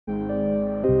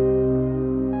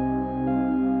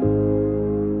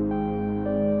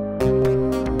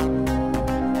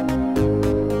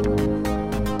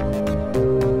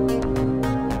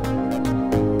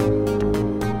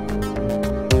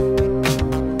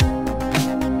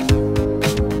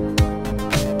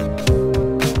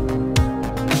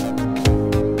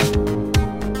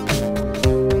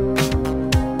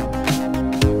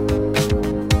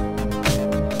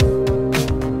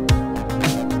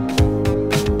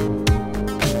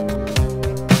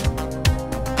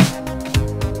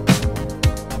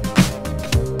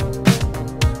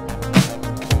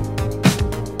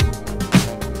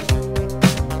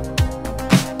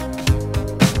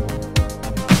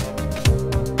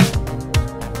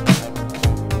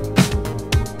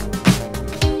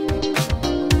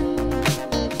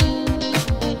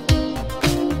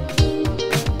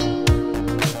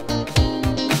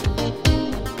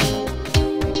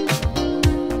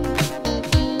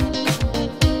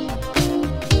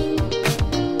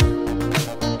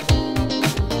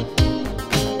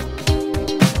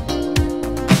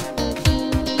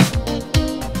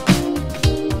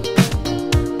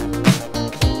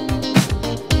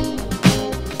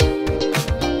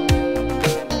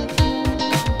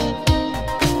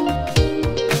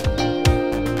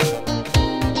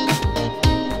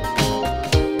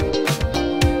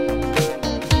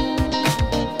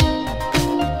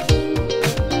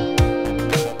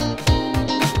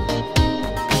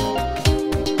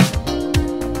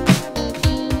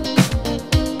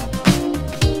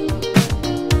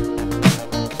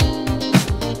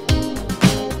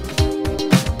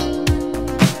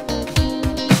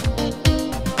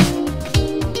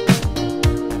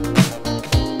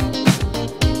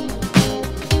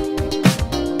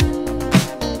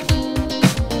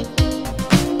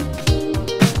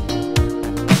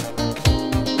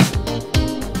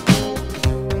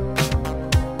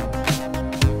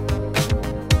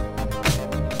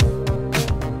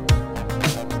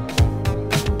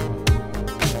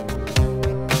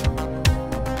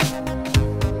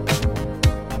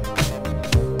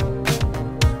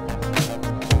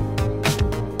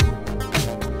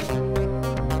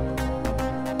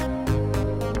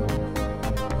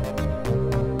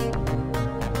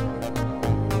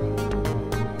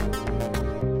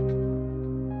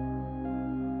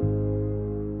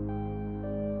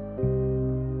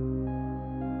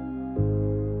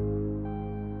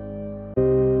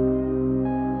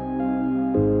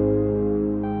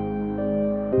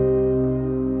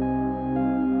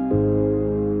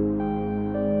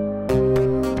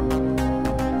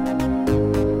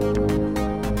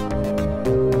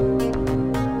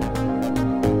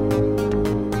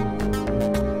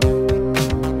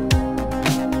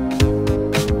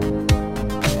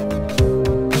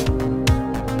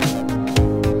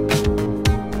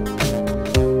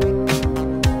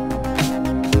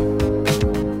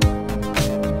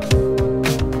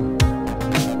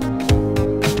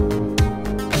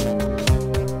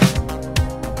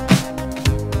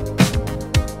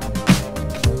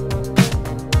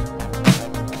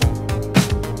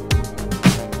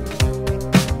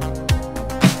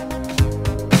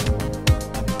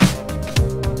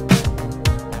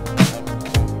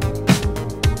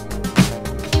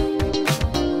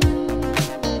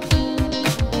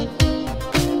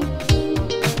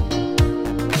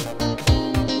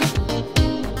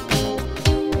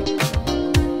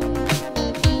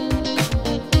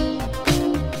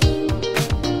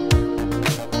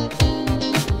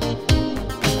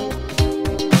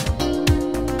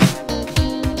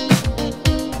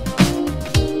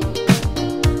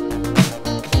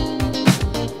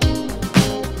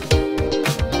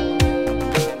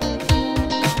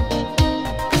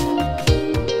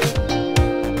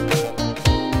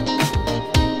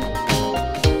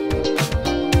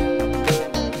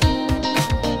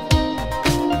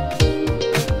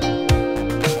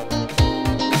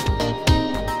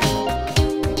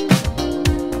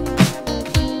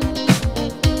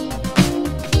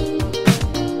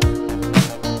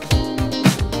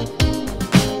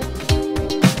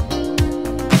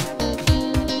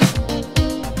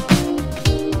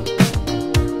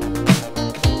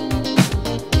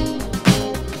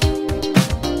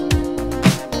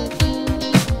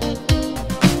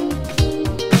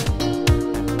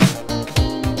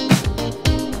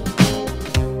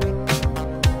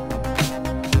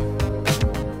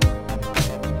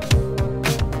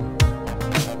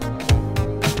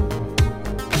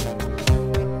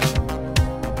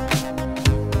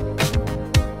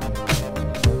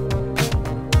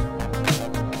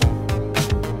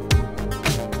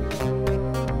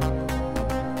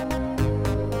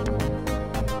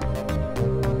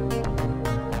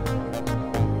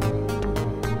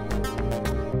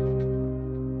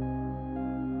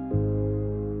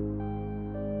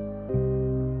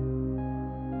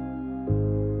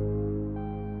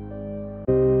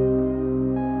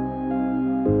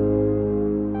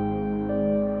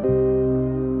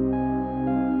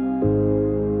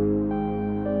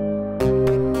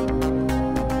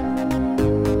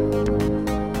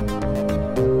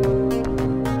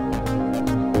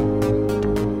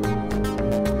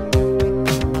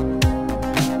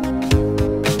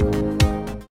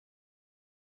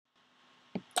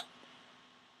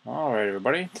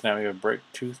everybody. Tonight we have break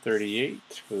 238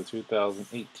 for the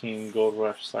 2018 Gold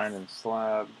Rush Signed and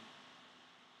Slabbed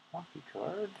hockey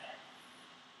card.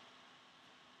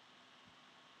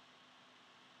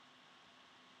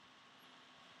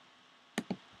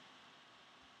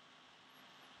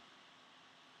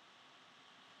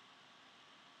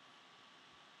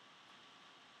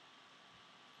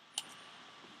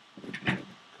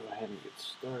 Go ahead and get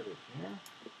started here.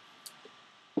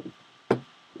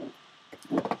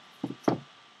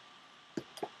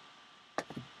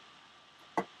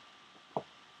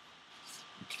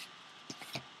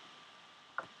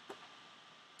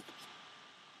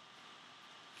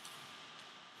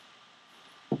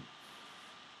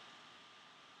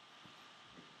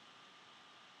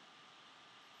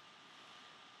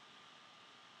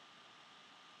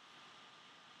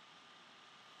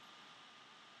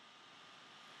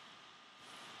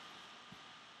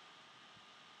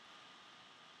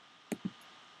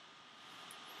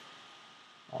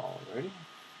 Alrighty.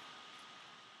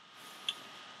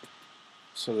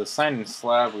 So the Signed and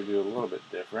Slab we do a little bit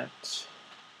different.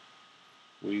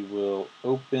 We will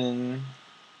open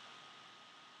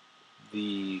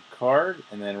the card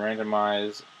and then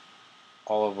randomize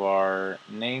all of our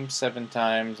names 7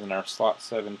 times and our slot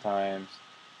 7 times,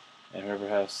 and whoever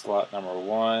has slot number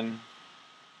 1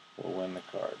 will win the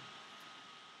card.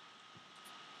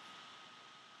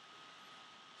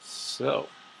 So,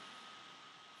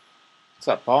 what's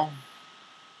up, Paul?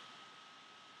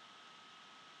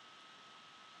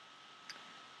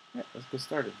 Yeah, let's get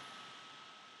started.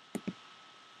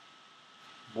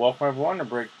 Welcome everyone to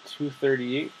break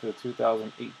 238 for the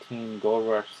 2018 Gold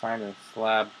Rush Signed and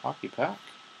Slab Hockey Pack.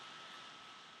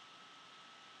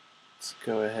 Let's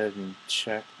go ahead and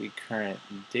check the current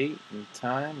date and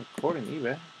time according to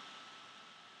eBay.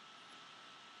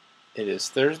 It is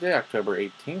Thursday, October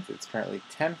 18th. It's currently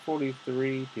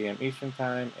 10:43 p.m. Eastern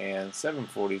Time and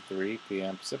 7:43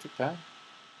 p.m. Pacific Time.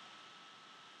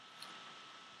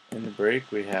 In the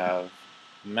break, we have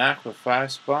Mac with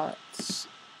 5 spots,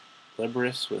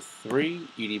 Libris with 3,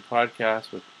 ED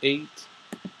Podcast with 8,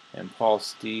 and Paul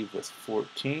Steve with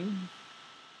 14.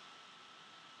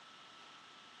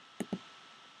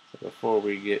 So before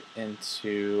we get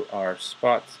into our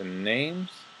spots and names,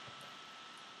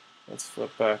 let's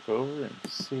flip back over and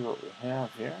see what we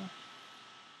have here.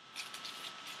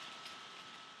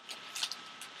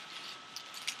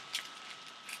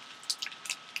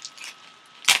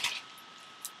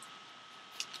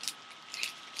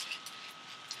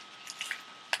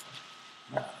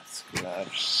 Let's grab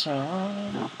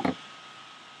some.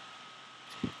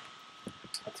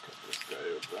 Let's get this guy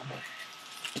open.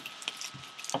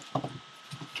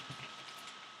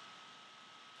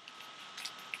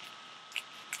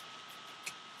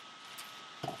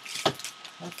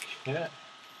 Okay.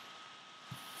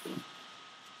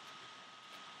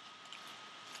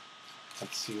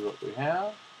 Let's see what we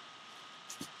have.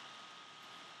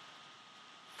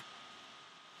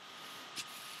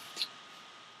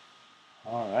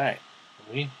 Alright,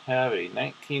 we have a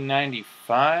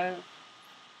 1995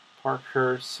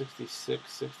 Parkhurst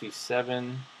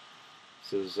 66-67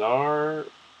 Cesar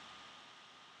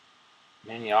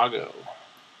Maniago.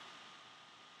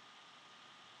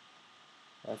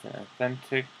 That's an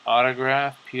authentic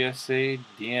autograph, PSA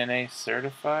DNA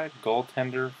certified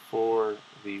goaltender for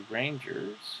the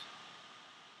Rangers.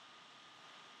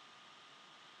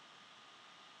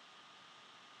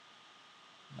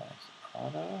 Nice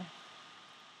auto.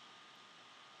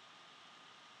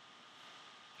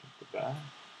 Check the back.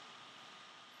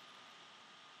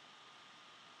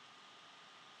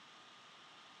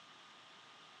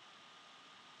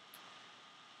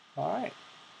 Alright,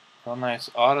 real nice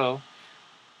auto.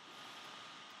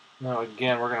 Now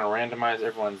again, we're going to randomize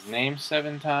everyone's name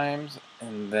 7 times,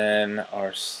 and then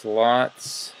our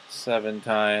slots 7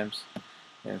 times,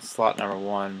 and slot number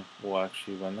 1 will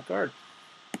actually win the card.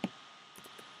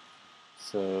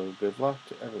 So good luck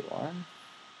to everyone.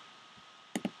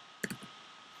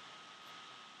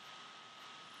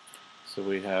 So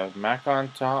we have Mac on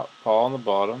top, Paul on the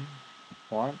bottom,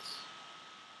 once,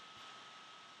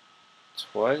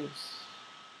 twice,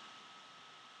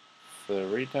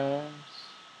 3 times,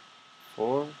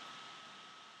 4,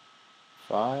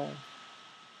 5,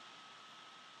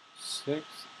 6,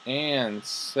 and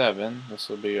 7. This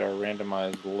will be our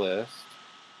randomized list.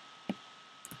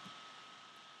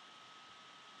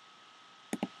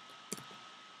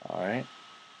 Alright,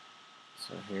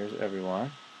 so here's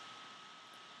everyone.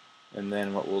 And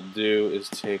then what we'll do is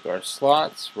take our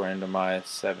slots, randomize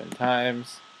 7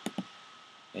 times,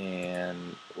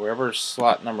 and wherever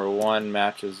slot number 1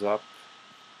 matches up,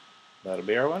 that'll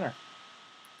be our winner.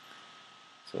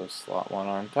 So slot 1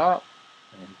 on top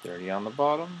and 30 on the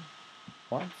bottom.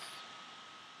 Once,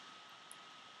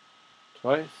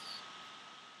 twice,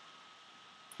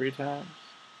 3 times,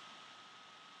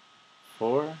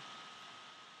 4,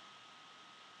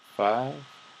 5,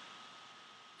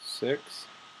 6,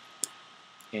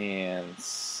 and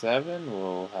 7.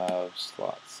 We'll have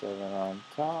slot 7 on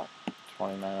top,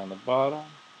 29 on the bottom.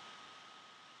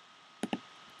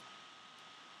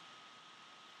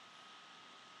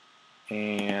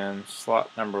 And slot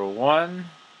number 1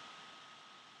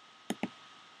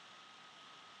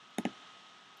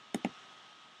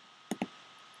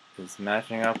 is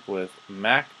matching up with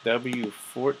Mac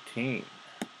W14.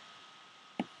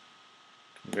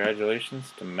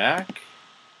 Congratulations to Mac.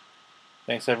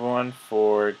 Thanks everyone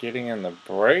for getting in the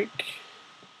break.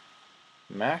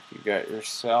 Mac, you got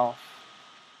yourself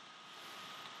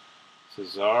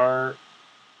Cesar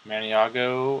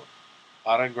Maniago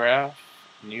autograph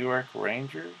New York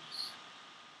Rangers.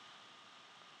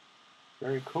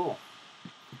 Very cool.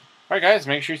 Alright guys,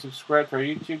 make sure you subscribe to our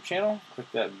YouTube channel.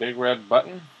 Click that big red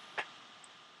button.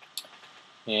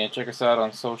 And check us out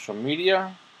on social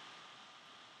media.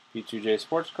 P2J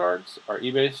Sports Cards, our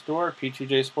eBay store,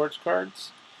 P2J Sports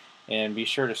Cards. And be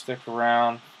sure to stick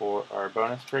around for our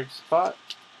bonus break spot.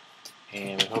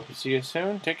 And we hope to see you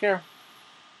soon. Take care.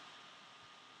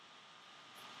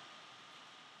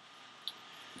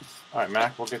 Alright,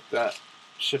 Mac, we'll get that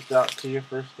shipped out to you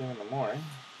first thing in the morning.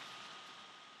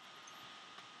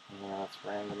 And let's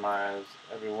randomize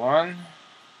everyone.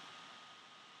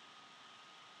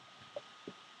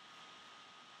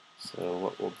 So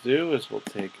what we'll do is we'll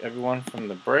take everyone from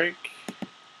the break,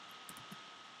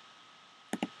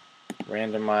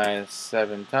 randomize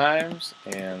 7 times,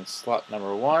 and slot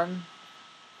number 1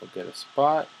 will get a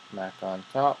spot. Mac on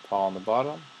top, Paul on the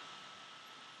bottom.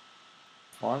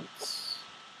 Once,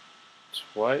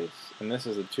 twice, and this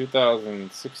is a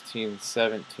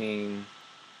 2016-17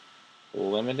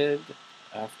 limited.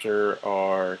 After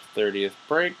our 30th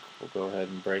break, we'll go ahead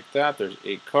and break that. There's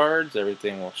 8 cards,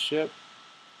 everything will ship.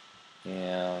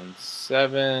 And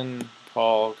 7,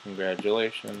 Paul,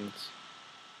 congratulations.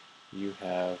 You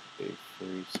have a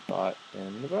free spot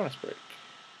in the bonus break.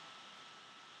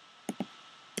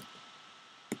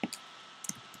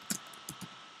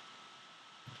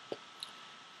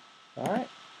 Alright.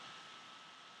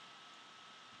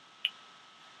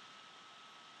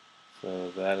 So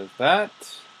that is that.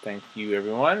 Thank you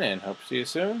everyone and hope to see you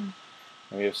soon.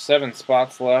 And we have 7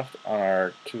 spots left on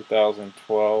our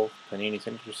 2012 Panini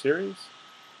Signature Series.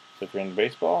 So if you're into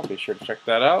baseball, be sure to check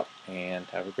that out. And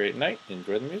have a great night.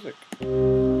 Enjoy the music.